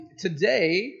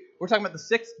Today, we're talking about the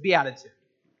sixth beatitude.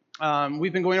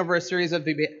 We've been going over a series on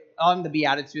the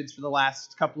Beatitudes for the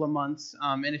last couple of months.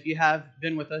 And if you have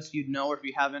been with us, you'd know, or if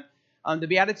you haven't, the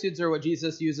Beatitudes are what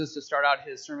Jesus uses to start out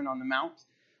his Sermon on the Mount.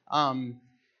 And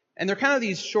they're kind of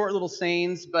these short little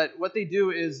sayings, but what they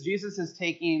do is Jesus is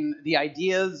taking the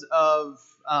ideas of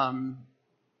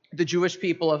the Jewish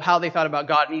people of how they thought about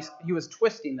God, and he was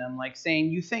twisting them, like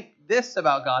saying, you think this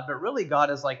about God, but really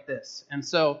God is like this. And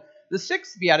so the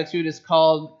sixth beatitude is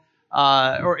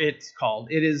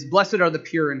it is blessed are the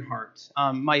pure in heart.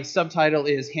 My subtitle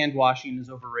is hand washing is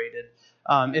overrated.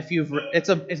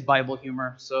 It's Bible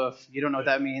humor, so if you don't know what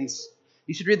that means,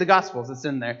 you should read the Gospels. It's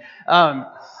in there.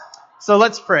 So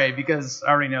let's pray, because I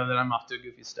already know that I'm off to a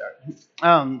goofy start.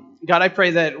 God, I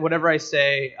pray that whatever I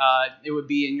say, it would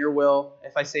be in your will.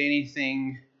 If I say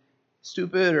anything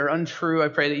stupid or untrue, I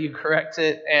pray that you correct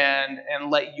it and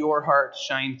let your heart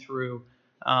shine through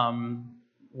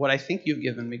what I think you've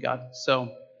given me, God.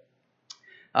 So,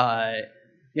 I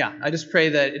just pray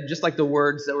that just like the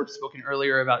words that were spoken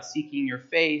earlier about seeking your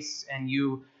face and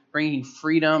you bringing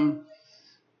freedom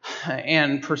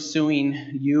and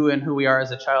pursuing you and who we are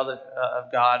as a child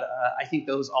of God, I think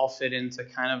those all fit into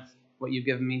kind of what you've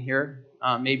given me here,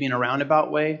 maybe in a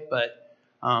roundabout way, but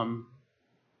God,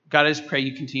 I just pray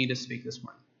you continue to speak this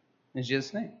morning. In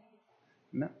Jesus' name,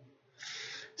 amen.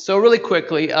 So really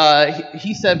quickly,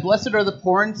 he said, blessed are the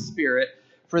poor in spirit,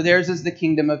 for theirs is the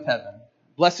kingdom of heaven.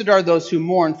 Blessed are those who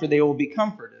mourn, for they will be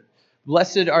comforted.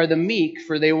 Blessed are the meek,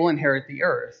 for they will inherit the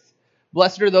earth.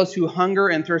 Blessed are those who hunger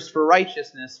and thirst for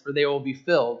righteousness, for they will be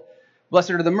filled. Blessed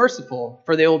are the merciful,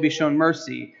 for they will be shown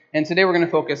mercy. And today we're going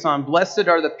to focus on blessed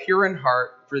are the pure in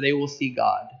heart, for they will see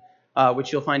God,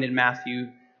 which you'll find in Matthew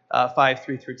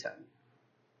 5:3-10.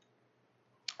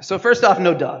 So first off,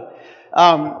 no duh.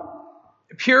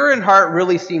 Pure in heart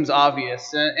really seems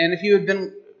obvious. And if you've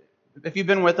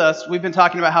been with us, we've been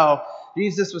talking about how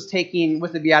Jesus was taking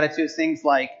with the Beatitudes things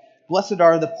like, blessed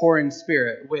are the poor in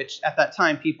spirit, which at that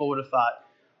time people would have thought,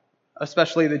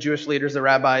 especially the Jewish leaders, the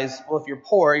rabbis, well, if you're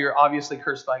poor, you're obviously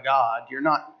cursed by God. You're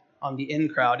not on the in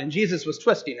crowd. And Jesus was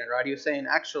twisting it, right? He was saying,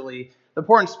 actually, the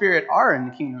poor in spirit are in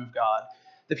the kingdom of God.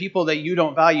 The people that you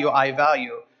don't value, I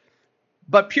value.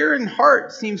 But pure in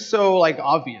heart seems so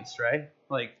obvious, right?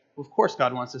 Of course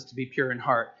God wants us to be pure in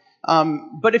heart.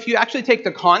 But if you actually take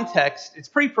the context, it's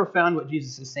pretty profound what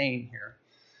Jesus is saying here.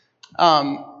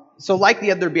 So like the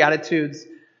other Beatitudes,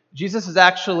 Jesus is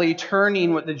actually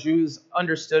turning what the Jews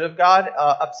understood of God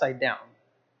upside down.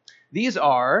 These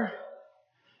are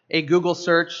a Google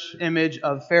search image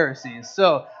of Pharisees.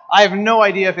 So I have no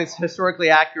idea if it's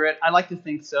historically accurate. I like to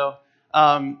think so.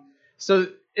 So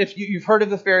if you've heard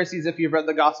of the Pharisees, if you've read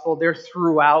the Gospel, they're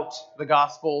throughout the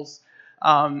Gospels.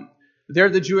 They're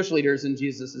the Jewish leaders in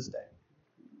Jesus' day.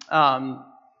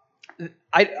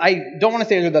 I don't want to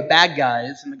say they're the bad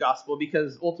guys in the gospel,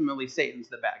 because ultimately Satan's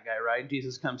the bad guy, right?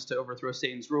 Jesus comes to overthrow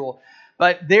Satan's rule.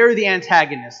 But they're the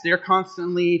antagonists. They're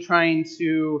constantly trying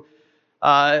to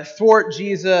thwart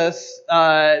Jesus.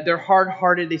 They're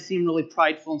hard-hearted. They seem really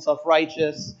prideful and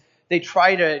self-righteous. They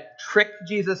try to trick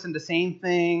Jesus into saying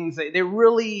things. They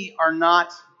really are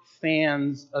not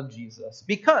fans of Jesus,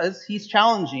 because he's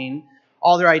challenging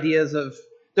all their ideas of,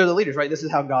 they're the leaders, right? This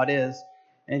is how God is.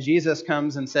 And Jesus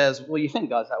comes and says, well, you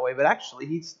think God's that way, but actually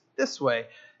he's this way.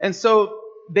 And so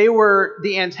they were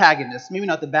the antagonists, maybe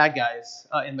not the bad guys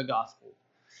in the gospel.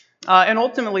 And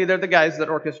ultimately, they're the guys that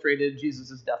orchestrated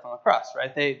Jesus' death on the cross,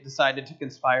 right? They decided to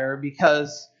conspire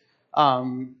because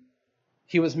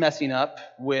he was messing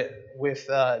with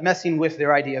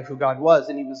their idea of who God was,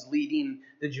 and he was leading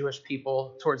the Jewish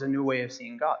people towards a new way of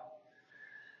seeing God.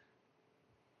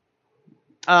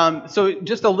 So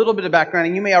just a little bit of background,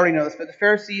 and you may already know this, but the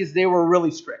Pharisees, they were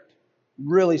really strict.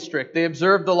 Really strict. They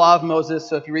observed the law of Moses.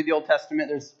 So if you read the Old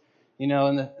Testament,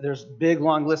 there's big,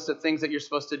 long lists of things that you're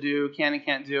supposed to do, can and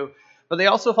can't do. But they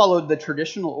also followed the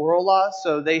traditional oral law.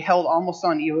 So they held almost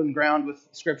on even ground with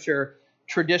Scripture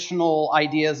traditional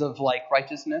ideas of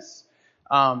righteousness.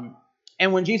 And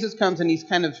when Jesus comes and he's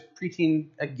kind of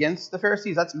preaching against the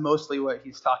Pharisees, that's mostly what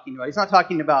he's talking about. He's not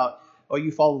talking about, oh, you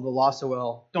follow the law so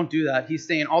well. Don't do that. He's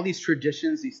saying all these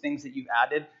traditions, these things that you've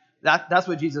added, that's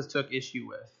what Jesus took issue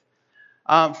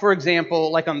with. For example,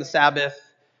 like on the Sabbath,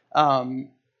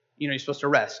 you're supposed to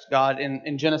rest. God,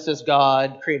 in Genesis,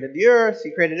 God created the earth,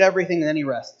 he created everything, and then he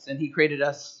rests. And he created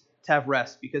us to have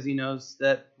rest because he knows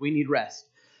that we need rest.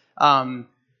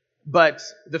 But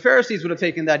the Pharisees would have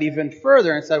taken that even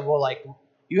further and said, well,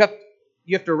 you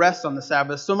have to rest on the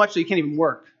Sabbath so much that you can't even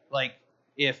work.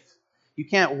 If you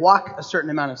can't walk a certain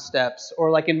amount of steps,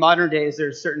 or in modern days,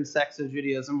 there's certain sects of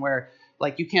Judaism where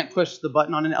Like you can't push the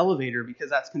button on an elevator because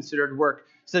that's considered work.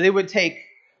 So they would take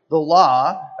the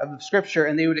law of Scripture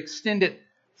and they would extend it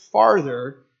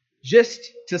farther just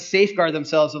to safeguard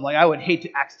themselves of like, I would hate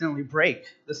to accidentally break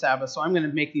the Sabbath, so I'm going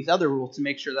to make these other rules to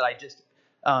make sure that I just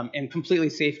am completely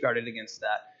safeguarded against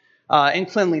that. And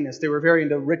cleanliness, they were very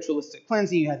into ritualistic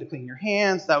cleansing. You had to clean your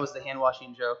hands. That was the hand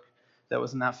washing joke. That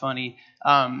wasn't that funny.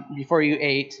 Before you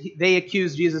ate, they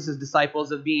accused Jesus'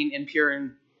 disciples of being impure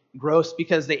and gross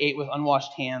because they ate with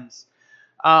unwashed hands.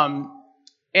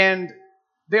 And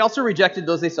they also rejected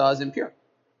those they saw as impure.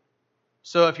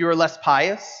 So if you were less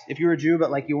pious, if you were a Jew but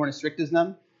like you weren't as strict as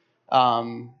them,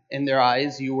 in their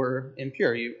eyes you were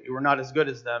impure. You were not as good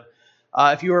as them.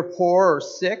 If you were poor or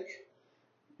sick,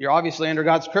 you're obviously under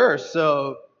God's curse,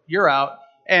 so you're out.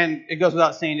 And it goes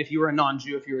without saying, if you were a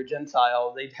non-Jew, if you were a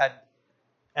Gentile, they'd had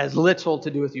as little to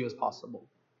do with you as possible.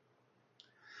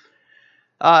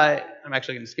 I'm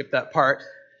actually going to skip that part.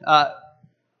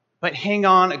 But hang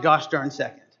on a gosh darn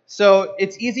second. So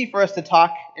it's easy for us to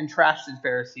talk and trash the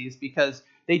Pharisees because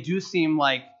they do seem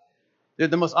like they're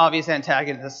the most obvious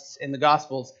antagonists in the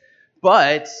Gospels.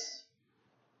 But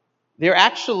they're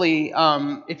actually,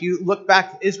 if you look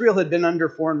back, Israel had been under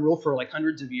foreign rule for like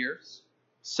hundreds of years.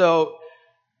 So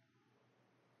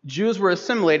Jews were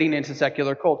assimilating into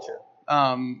secular culture.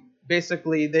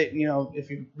 Basically, if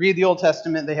you read the Old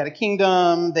Testament, they had a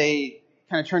kingdom. They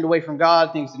kind of turned away from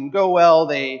God. Things didn't go well.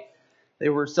 They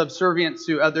were subservient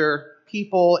to other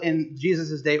people. In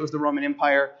Jesus' day, it was the Roman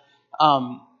Empire.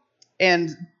 And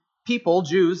people,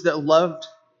 Jews that loved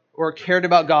or cared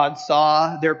about God,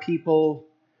 saw their people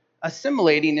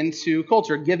assimilating into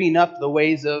culture, giving up the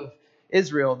ways of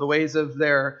Israel, the ways of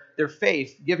their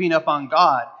faith, giving up on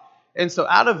God. And so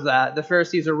out of that, the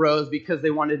Pharisees arose because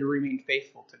they wanted to remain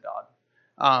faithful to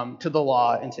God, to the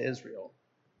law, and to Israel.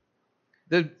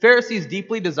 The Pharisees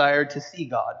deeply desired to see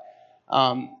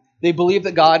God. They believed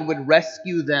that God would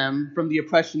rescue them from the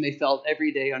oppression they felt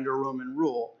every day under Roman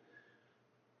rule.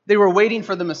 They were waiting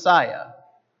for the Messiah.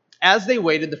 As they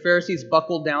waited, the Pharisees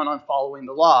buckled down on following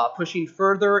the law, pushing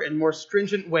further and more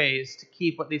stringent ways to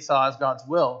keep what they saw as God's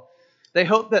will. They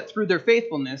hoped that through their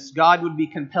faithfulness, God would be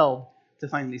compelled to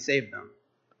finally save them.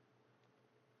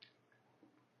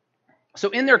 So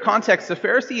in their context, the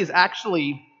Pharisees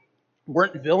actually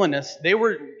weren't villainous. They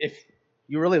were, if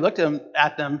you really looked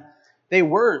at them, they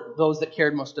were those that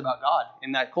cared most about God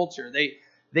in that culture.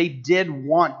 They did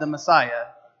want the Messiah,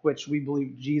 which we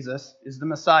believe Jesus is the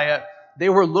Messiah. They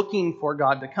were looking for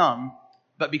God to come,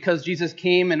 but because Jesus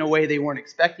came in a way they weren't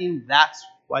expecting, that's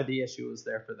why the issue was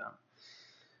there for them.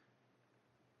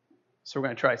 So we're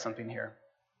going to try something here.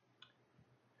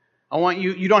 I want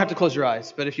you don't have to close your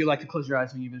eyes, but if you like to close your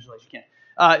eyes when you visualize, you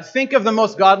can. Think of the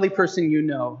most godly person you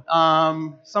know.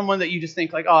 Someone that you just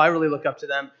think like, oh, I really look up to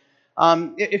them.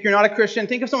 If you're not a Christian,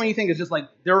 think of someone you think is just like,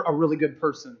 they're a really good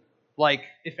person. Like,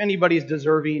 if anybody's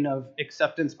deserving of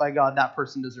acceptance by God, that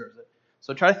person deserves it.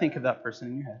 So try to think of that person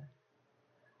in your head.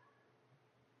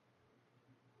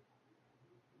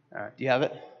 All right, do you have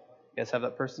it? You guys have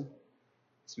that person?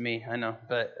 It's me, I know,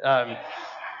 but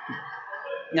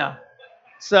no.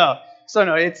 So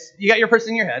no, you got your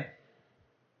person in your head.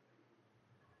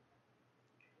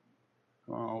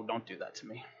 Oh, don't do that to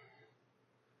me.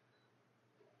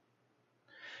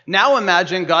 Now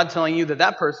imagine God telling you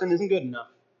that person isn't good enough.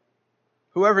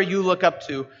 Whoever you look up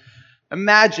to,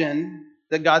 imagine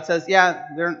that God says, yeah,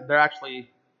 they're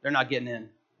not getting in.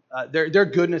 Their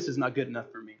goodness is not good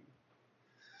enough for me.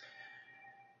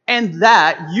 And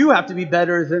that you have to be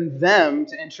better than them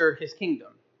to enter his kingdom.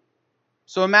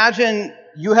 So imagine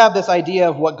you have this idea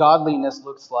of what godliness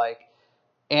looks like.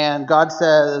 And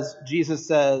Jesus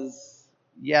says,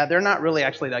 yeah, they're not really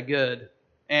actually that good.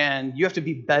 And you have to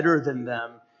be better than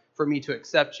them for me to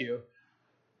accept you.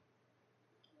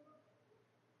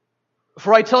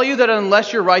 For I tell you that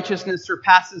unless your righteousness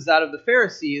surpasses that of the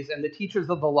Pharisees and the teachers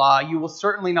of the law, you will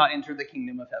certainly not enter the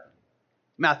kingdom of heaven.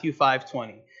 Matthew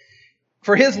 5:20.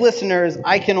 For his listeners,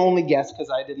 I can only guess, because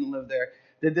I didn't live there,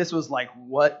 that this was like,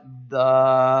 what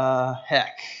the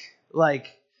heck?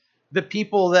 Like, the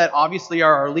people that obviously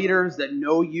are our leaders, that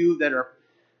know you, that are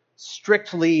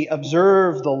strictly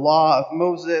observe the law of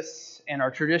Moses and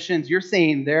our traditions, you're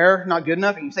saying they're not good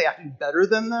enough, and you say I have to be better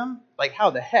than them? Like,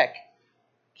 how the heck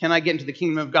can I get into the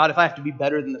kingdom of God if I have to be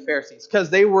better than the Pharisees?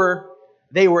 Because they were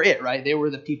it, right? They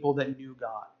were the people that knew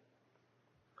God.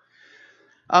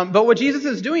 But what Jesus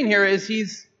is doing here is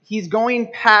he's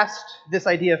going past this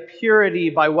idea of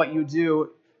purity by what you do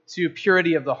to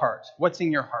purity of the heart. What's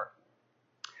in your heart?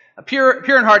 Pure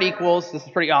in heart equals, this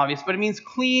is pretty obvious, but it means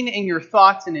clean in your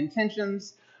thoughts and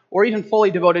intentions, or even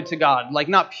fully devoted to God. Like,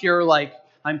 not pure like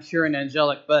I'm pure and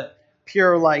angelic, but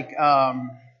pure like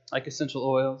essential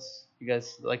oils. You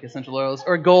guys like essential oils?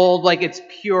 Or gold, like it's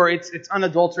pure, it's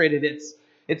unadulterated, it's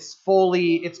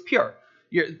pure.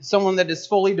 You're someone that is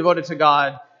fully devoted to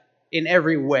God in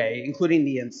every way, including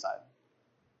the inside.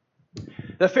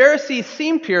 The Pharisees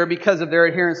seemed pure because of their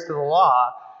adherence to the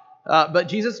law, but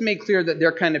Jesus made clear that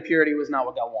their kind of purity was not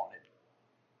what God wanted,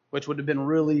 which would have been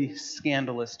really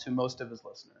scandalous to most of his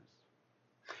listeners.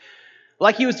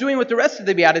 Like he was doing with the rest of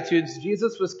the Beatitudes,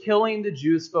 Jesus was killing the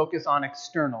Jews' focus on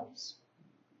externals.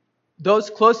 Those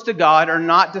close to God are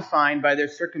not defined by their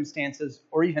circumstances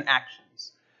or even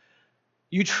actions.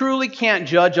 You truly can't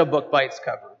judge a book by its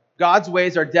cover. God's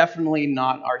ways are definitely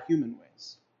not our human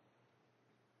ways.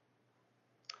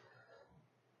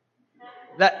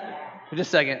 Just a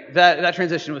second. That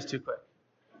transition was too quick.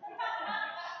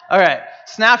 All right.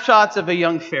 Snapshots of a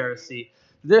young Pharisee.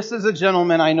 This is a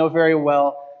gentleman I know very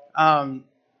well.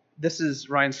 This is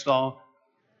Ryan Stahl.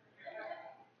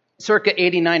 Circa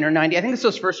 89 or 90. I think this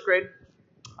was first grade.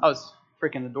 I was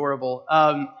freaking adorable.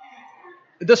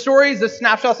 The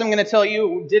snapshots I'm going to tell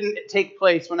you didn't take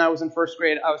place when I was in first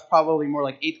grade. I was probably more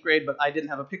like 8th grade, but I didn't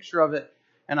have a picture of it,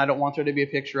 and I don't want there to be a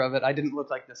picture of it. I didn't look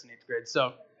like this in 8th grade.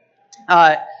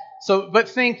 But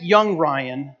think young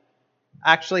Ryan.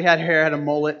 Actually had hair, had a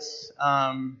mullet.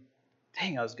 Dang,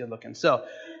 I was good looking. So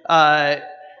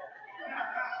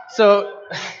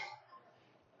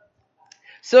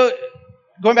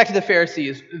going back to the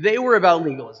Pharisees, they were about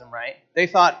legalism, right? They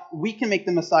thought we can make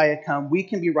the Messiah come, we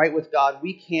can be right with God,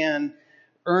 we can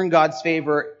earn God's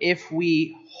favor if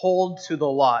we hold to the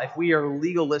law, if we are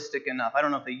legalistic enough. I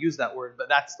don't know if they use that word, but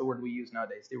that's the word we use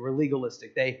nowadays. They were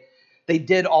legalistic. They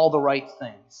did all the right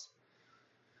things.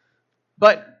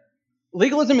 But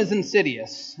legalism is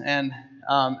insidious, and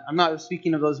I'm not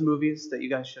speaking of those movies that you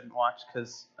guys shouldn't watch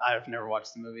because I've never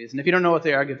watched the movies, and if you don't know what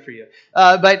they are, good for you.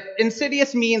 But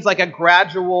insidious means like a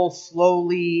gradual,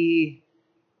 slowly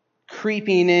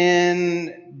creeping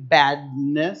in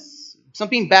badness,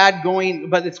 something bad going,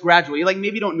 but it's gradual. You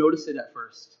maybe don't notice it at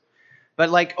first,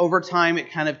 but over time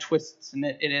it kind of twists and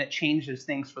it changes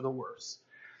things for the worse.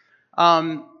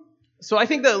 So I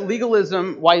think that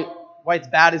legalism, why it's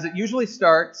bad is it usually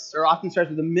often starts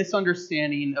with a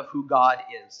misunderstanding of who God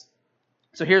is.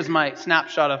 So here's my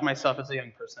snapshot of myself as a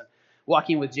young person,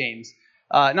 walking with James.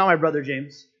 Not my brother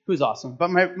James, who's awesome, but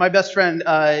my best friend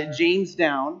James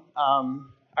Down.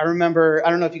 I remember, I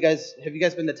don't know if have you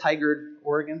guys been to Tigard,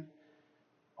 Oregon?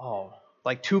 Oh,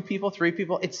 2 people, 3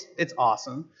 people? It's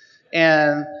awesome.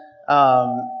 And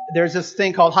there's this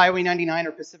thing called Highway 99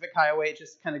 or Pacific Highway. It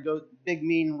just kind of goes, big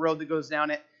mean road that goes down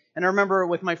it. And I remember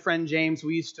with my friend James,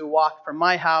 we used to walk from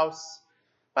my house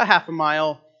about half a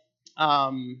mile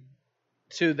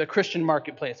to the Christian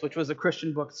Marketplace, which was a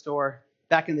Christian bookstore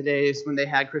back in the days when they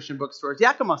had Christian bookstores.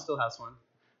 Yakima still has one,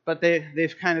 but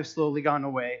they've kind of slowly gone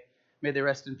away. May they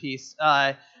rest in peace.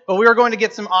 But we were going to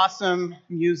get some awesome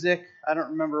music. I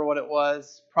don't remember what it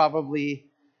was. Probably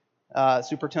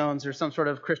Supertones or some sort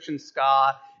of Christian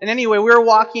ska. And anyway, we were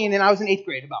walking, and I was in 8th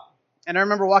grade about. And I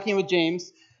remember walking with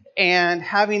James and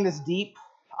having this deep,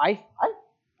 I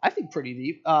think pretty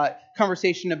deep,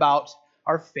 conversation about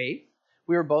our faith.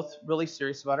 We were both really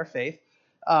serious about our faith.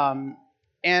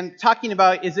 And talking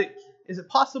about, is it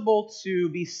possible to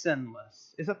be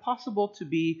sinless? Is it possible to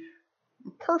be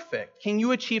perfect? Can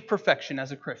you achieve perfection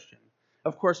as a Christian?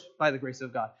 Of course, by the grace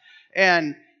of God.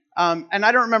 And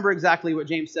I don't remember exactly what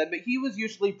James said, but he was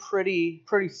usually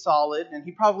pretty solid, and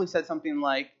he probably said something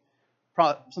like,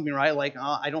 I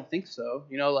don't think so.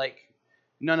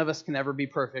 None of us can ever be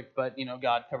perfect, but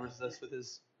God covers us with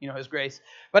His grace.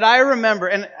 But I remember,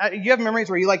 and you have memories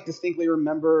where you distinctly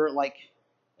remember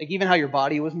even how your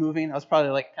body was moving. I was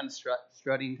probably kind of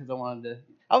strutting because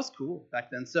I was cool back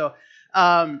then. So,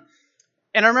 and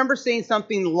I remember saying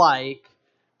something like,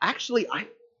 actually,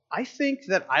 I think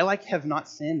that I have not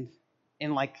sinned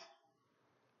in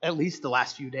at least the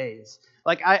last few days.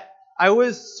 I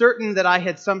was certain that I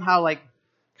had somehow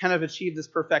kind of achieved this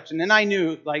perfection, and I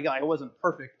knew I wasn't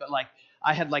perfect, but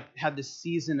I had had this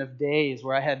season of days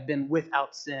where I had been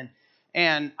without sin,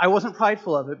 and I wasn't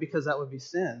prideful of it because that would be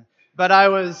sin, but I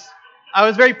was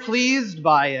very pleased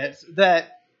by it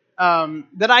that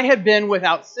I had been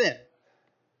without sin.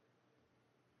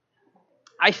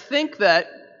 I think that,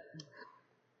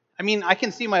 I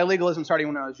can see my legalism starting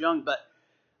when I was young, but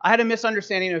I had a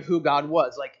misunderstanding of who God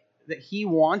was, that He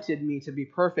wanted me to be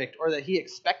perfect, or that He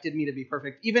expected me to be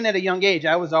perfect. Even at a young age,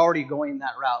 I was already going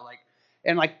that route,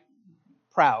 and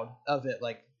proud of it,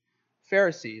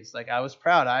 Pharisees. I was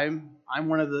proud. I'm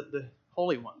one of the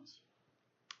holy ones.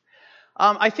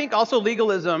 I think also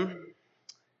legalism,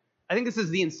 I think this is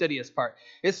the insidious part.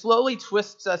 It slowly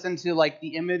twists us into like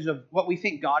the image of what we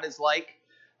think God is like,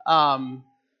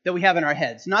 that we have in our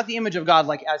heads. Not the image of God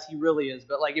like as he really is,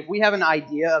 but like if we have an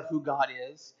idea of who God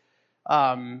is,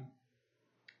 and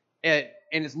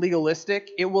it's legalistic,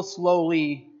 it will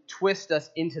slowly twist us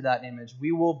into that image.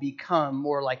 We will become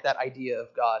more like that idea of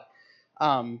God.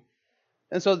 And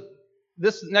so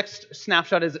this next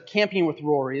snapshot is camping with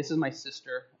Rory. This is my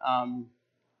sister.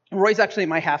 Rory's actually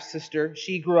my half-sister.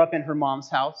 She grew up in her mom's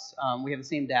house. We have the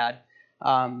same dad.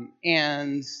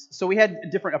 And so we had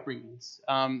different upbringings.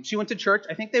 She went to church.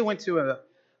 I think they went to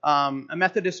a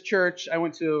Methodist church. I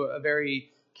went to a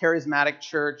very charismatic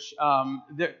church.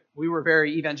 We were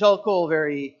very evangelical,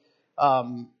 very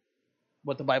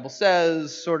what the Bible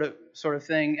says sort of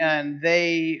thing. And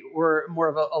they were more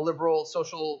of a liberal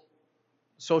social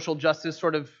justice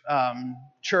sort of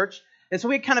church. And so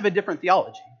we had kind of a different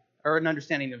theology or an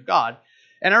understanding of God.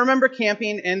 And I remember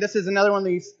camping, and this is another one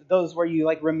of those where you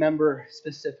like remember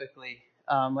specifically,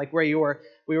 like where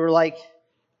we were like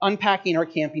unpacking our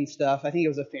camping stuff. I think it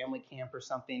was a family camp or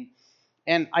something.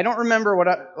 And I don't remember what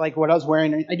I was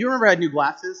wearing. I do remember I had new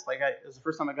glasses. It was the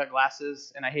first time I got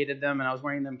glasses, and I hated them, and I was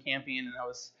wearing them camping, and I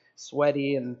was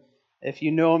sweaty. And if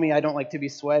you know me, I don't like to be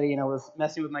sweaty, and I was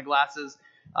messing with my glasses.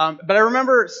 But I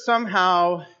remember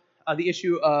somehow the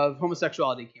issue of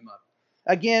homosexuality came up.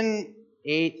 Again,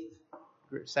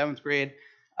 7th grade.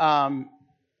 And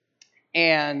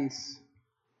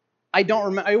I don't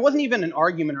remember. It wasn't even an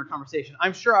argument or conversation.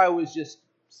 I'm sure I was just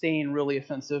saying really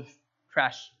offensive,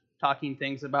 trash-talking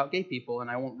things about gay people, and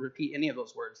I won't repeat any of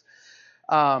those words.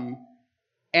 And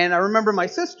I remember my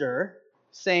sister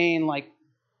saying, like,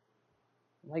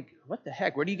 what the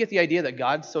heck? Where do you get the idea that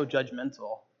God's so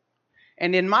judgmental?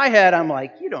 And in my head, I'm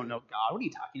like, you don't know God. What are you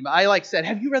talking about? I said,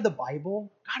 have you read the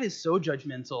Bible? God is so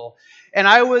judgmental. And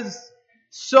I was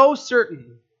so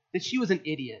certain that she was an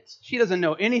idiot. She doesn't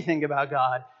know anything about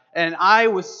God. And I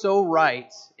was so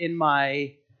right in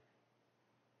my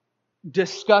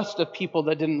disgust of people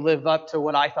that didn't live up to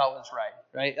what I thought was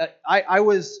right. I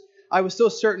was so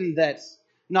certain that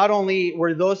not only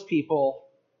were those people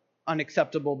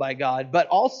unacceptable by God, but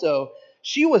also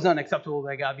she was unacceptable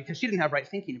by God because she didn't have right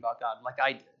thinking about God like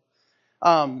I did.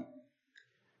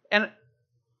 And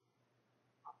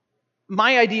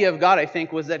my idea of God, I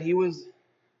think, was that he was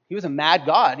a mad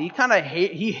God. He kind of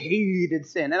he hated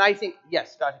sin. And I think,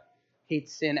 yes, God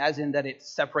hates sin as in that it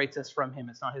separates us from him.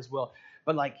 It's not his will.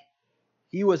 But like,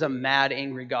 he was a mad,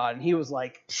 angry God. And he was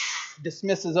like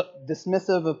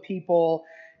dismissive of people.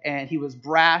 And he was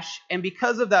brash. And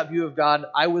because of that view of God,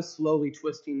 I was slowly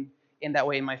twisting in that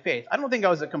way in my faith. I don't think I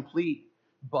was a complete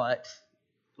butt,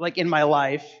 like in my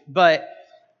life. But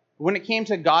when it came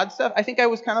to God stuff, I think I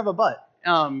was kind of a butt.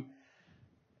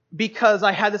 Because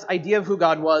I had this idea of who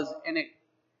God was, and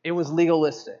it was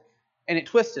legalistic, and it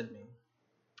twisted me.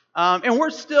 And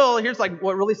we're still, here's like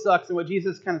what really sucks, and what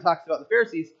Jesus kind of talks about the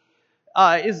Pharisees,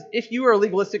 is if you are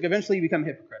legalistic, eventually you become a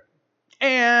hypocrite.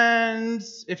 And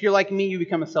if you're like me, you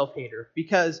become a self-hater,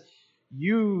 because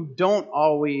you don't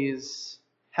always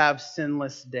have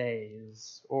sinless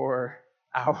days or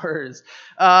hours.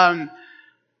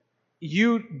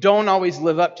 You don't always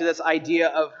live up to this idea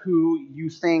of who you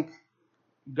think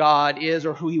God is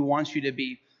or who he wants you to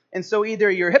be. And so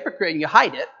either you're a hypocrite and you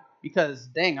hide it because,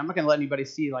 dang, I'm not going to let anybody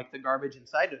see like the garbage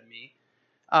inside of me,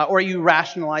 or you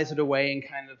rationalize it away and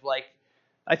kind of like,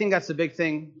 I think that's the big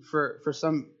thing for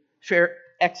some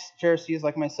ex-Pharisees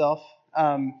like myself,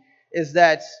 is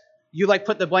that you like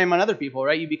put the blame on other people,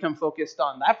 right? You become focused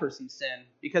on that person's sin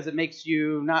because it makes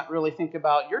you not really think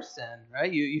about your sin,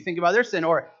 right? You think about their sin,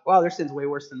 or, wow, their sin's way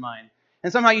worse than mine.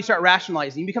 And somehow you start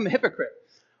rationalizing. You become a hypocrite.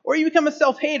 Or you become a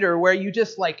self-hater where you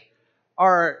just like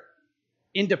are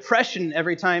in depression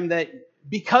every time that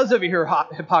because of your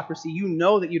hypocrisy, you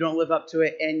know that you don't live up to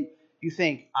it, and you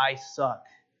think, I suck.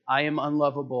 I am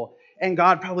unlovable. And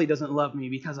God probably doesn't love me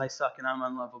because I suck and I'm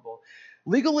unlovable.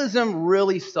 Legalism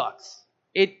really sucks.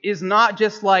 It is not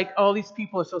just like, oh, these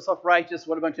people are so self-righteous,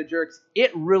 what a bunch of jerks. It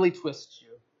really twists you.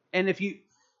 And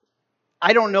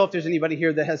I don't know if there's anybody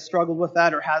here that has struggled with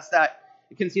that or has that,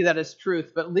 you can see that as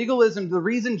truth. But legalism, the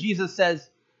reason Jesus says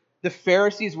the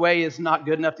Pharisees' way is not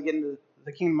good enough to get into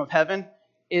the kingdom of heaven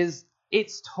is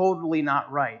it's totally not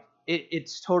right.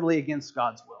 It's totally against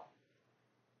God's will.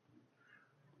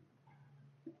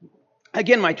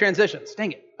 Again, my transitions.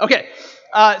 Dang it. Okay.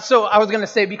 So I was going to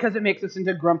say, because it makes us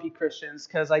into grumpy Christians,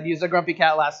 because I used a grumpy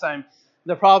cat last time,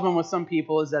 the problem with some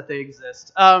people is that they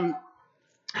exist. Ha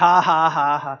ha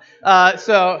ha ha.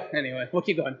 So anyway, we'll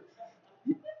keep going.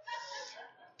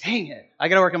 Dang it. I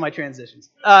got to work on my transitions.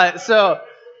 To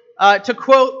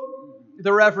quote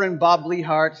the Reverend Bob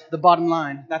Leahart, the bottom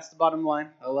line. That's the bottom line.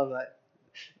 I love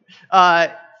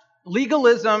that.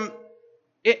 Legalism,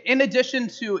 in addition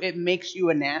to it makes you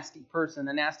a nasty person,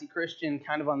 a nasty Christian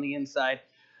kind of on the inside,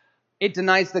 it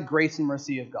denies the grace and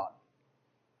mercy of God.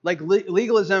 Like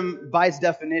legalism, by its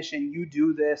definition, you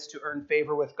do this to earn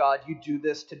favor with God. You do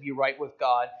this to be right with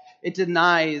God. It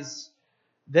denies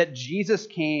that Jesus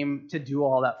came to do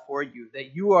all that for you,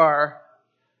 that you are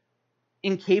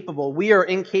incapable. We are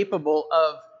incapable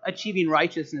of achieving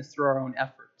righteousness through our own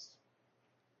efforts.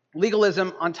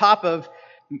 Legalism, on top of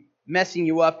messing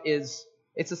you up, it's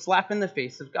a slap in the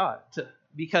face of God,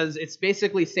 because it's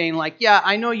basically saying like, yeah,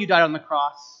 I know you died on the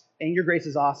cross and your grace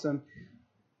is awesome.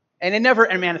 And it never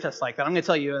manifests like that. I'm going to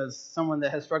tell you, as someone that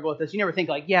has struggled with this, you never think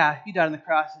like, yeah, you died on the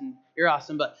cross and you're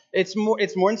awesome. But it's more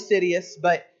insidious.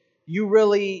 But you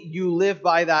live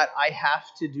by that. I have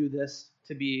to do this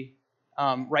to be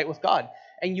right with God,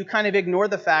 and you kind of ignore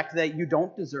the fact that you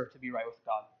don't deserve to be right with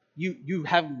God. You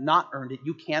have not earned it.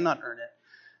 You cannot earn it.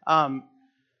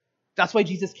 That's why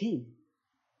Jesus came.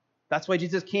 That's why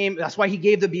Jesus came. That's why he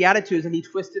gave the Beatitudes and he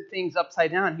twisted things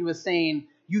upside down. He was saying,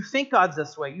 you think God's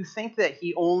this way. You think that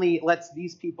he only lets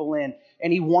these people in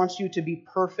and he wants you to be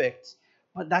perfect.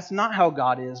 But that's not how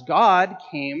God is. God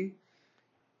came,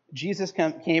 Jesus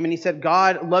came and he said,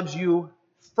 God loves you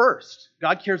first.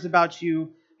 God cares about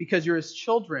you because you're his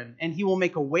children, and he will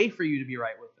make a way for you to be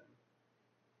right with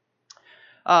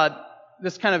him.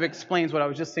 This kind of explains what I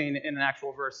was just saying in an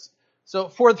actual verse. So,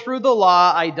 for through the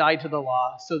law I died to the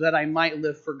law, so that I might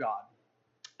live for God.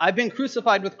 I've been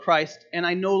crucified with Christ, and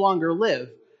I no longer live,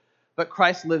 but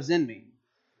Christ lives in me.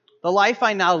 The life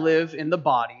I now live in the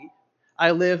body,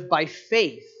 I live by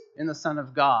faith in the Son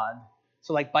of God.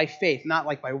 So like by faith, not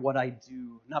like by what I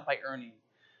do, not by earning.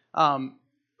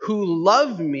 Who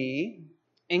loved me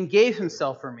and gave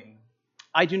himself for me.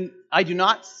 I do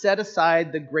not set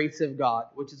aside the grace of God,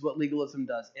 which is what legalism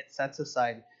does. It sets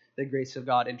aside the grace of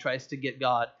God and tries to get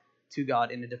God to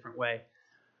God in a different way.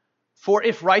 For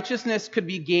if righteousness could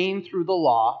be gained through the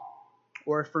law,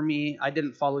 or for me, I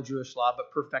didn't follow Jewish law,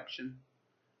 but perfection,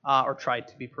 or tried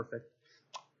to be perfect,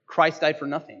 Christ died for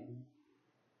nothing.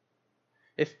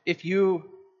 If you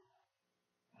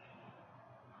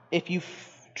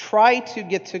try to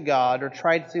get to God or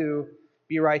try to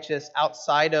be righteous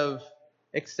outside of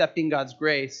accepting God's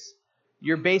grace,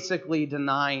 you're basically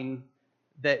denying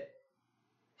that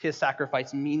his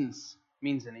sacrifice means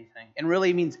anything, and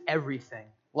really means everything,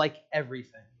 like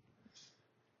everything.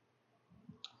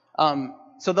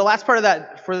 So the last part of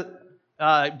that, for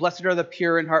blessed are the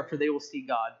pure in heart, for they will see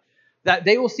God. That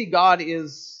they will see God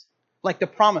is like the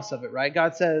promise of it, right?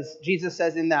 Jesus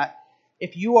says in that,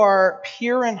 if you are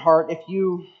pure in heart, if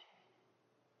you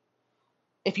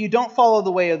don't follow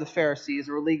the way of the Pharisees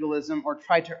or legalism or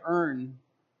try to earn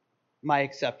my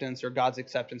acceptance or God's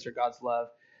love,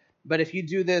 but if you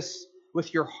do this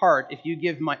with your heart, if you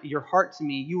give your heart to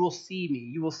me, you will see me,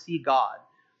 you will see God.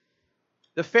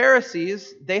 The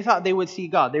Pharisees, they thought they would see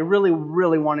God. They really,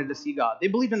 really wanted to see God. They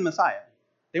believed in the Messiah.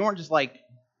 They weren't just like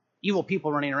evil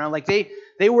people running around. Like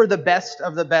they were the best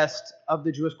of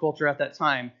the Jewish culture at that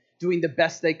time, doing the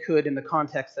best they could in the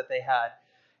context that they had.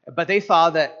 But they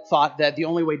thought that the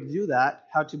only way to do that,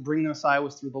 how to bring the Messiah,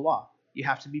 was through the law. You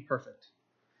have to be perfect.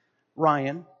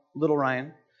 Little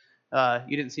Ryan,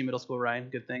 you didn't see middle school Ryan,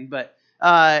 good thing. But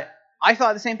I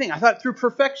thought the same thing. I thought through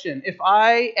perfection, if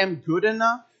I am good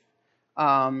enough,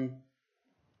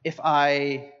 if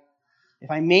I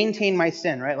maintain my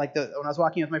sin, right? Like when I was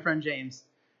walking with my friend James,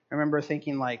 I remember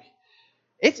thinking like,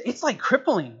 it's like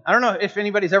crippling. I don't know if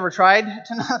anybody's ever tried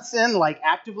to not sin, like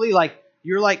actively, like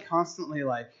you're like constantly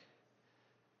like,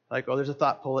 oh, there's a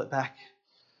thought, pull it back.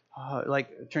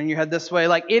 Like turn your head this way.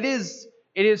 Like it is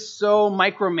so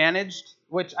micromanaged,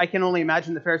 which I can only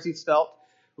imagine the Pharisees felt.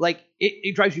 Like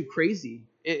it drives you crazy.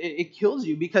 It kills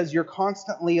you because you're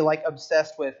constantly like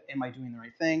obsessed with, am I doing the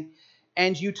right thing?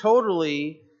 And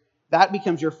that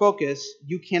becomes your focus.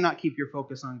 You cannot keep your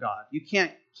focus on God. You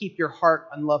can't keep your heart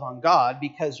and love on God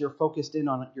because you're focused in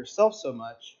on yourself so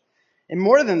much. And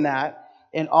more than that,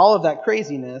 in all of that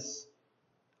craziness,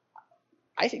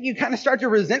 I think you kind of start to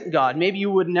resent God. Maybe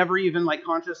you would never even like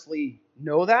consciously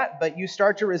know that, but you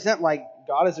start to resent like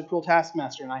God is a cruel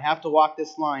taskmaster and I have to walk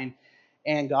this line,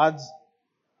 and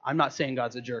I'm not saying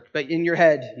God's a jerk, but in your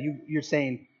head you're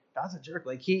saying God's a jerk.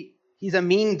 Like he's a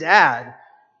mean dad,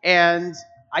 and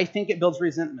I think it builds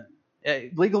resentment.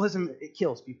 Legalism, it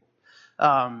kills people.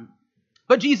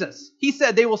 But Jesus, he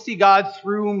said they will see God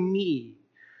through me.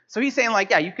 So he's saying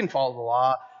like, yeah, you can follow the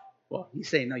law. Well, he's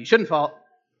saying no, you shouldn't follow.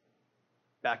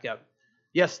 Back up.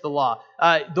 Yes, the law.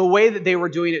 The way that they were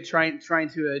doing it, trying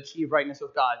to achieve rightness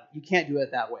with God, you can't do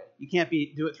it that way. You can't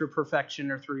do it through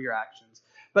perfection or through your actions,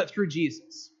 but through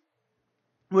Jesus.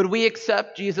 When we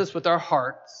accept Jesus with our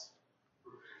hearts,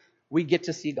 we get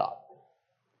to see God.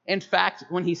 In fact,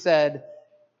 when he said,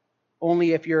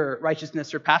 only if your righteousness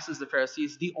surpasses the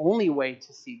Pharisees, the only way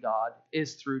to see God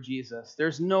is through Jesus.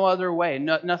 There's no other way.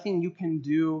 Nothing you can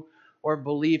do or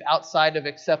believe outside of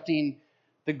accepting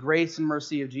the grace and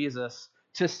mercy of Jesus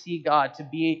to see God, to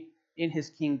be in his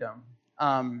kingdom,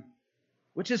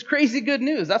 which is crazy good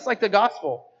news. That's like the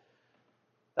gospel.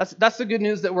 That's the good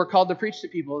news that we're called to preach to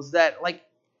people, is that like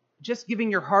just giving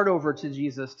your heart over to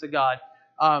Jesus, to God,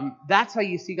 that's how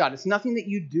you see God. It's nothing that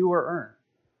you do or earn.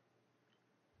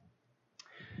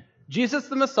 Jesus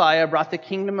the Messiah brought the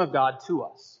kingdom of God to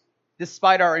us,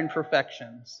 despite our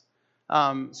imperfections.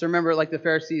 So remember, like the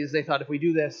Pharisees, they thought if we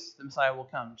do this, the Messiah will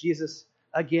come. Jesus,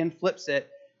 again, flips it.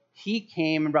 He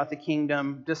came and brought the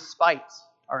kingdom despite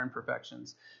our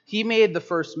imperfections. He made the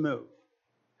first move.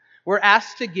 We're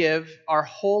asked to give our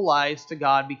whole lives to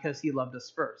God because he loved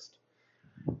us first.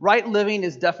 Right living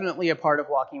is definitely a part of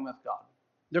walking with God.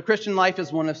 The Christian life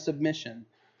is one of submission.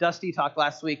 Dusty talked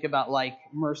last week about like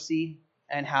mercy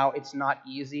and how it's not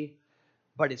easy,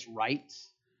 but it's right.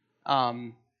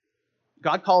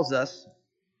 God calls us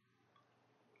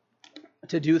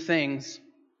to do things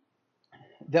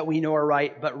that we know are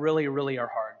right, but really, really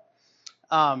are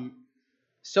hard.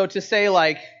 So to say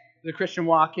like the Christian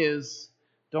walk is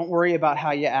don't worry about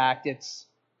how you act. It's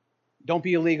don't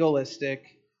be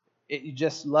legalistic. You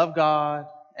just love God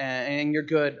and you're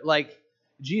good. Like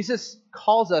Jesus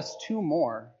calls us to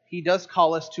more. He does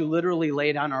call us to literally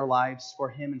lay down our lives for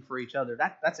him and for each other.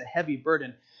 That's a heavy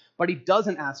burden, but he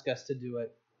doesn't ask us to do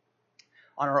it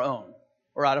on our own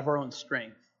or out of our own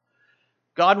strength.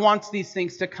 God wants these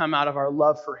things to come out of our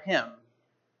love for him.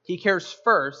 He cares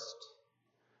first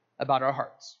about our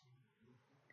hearts.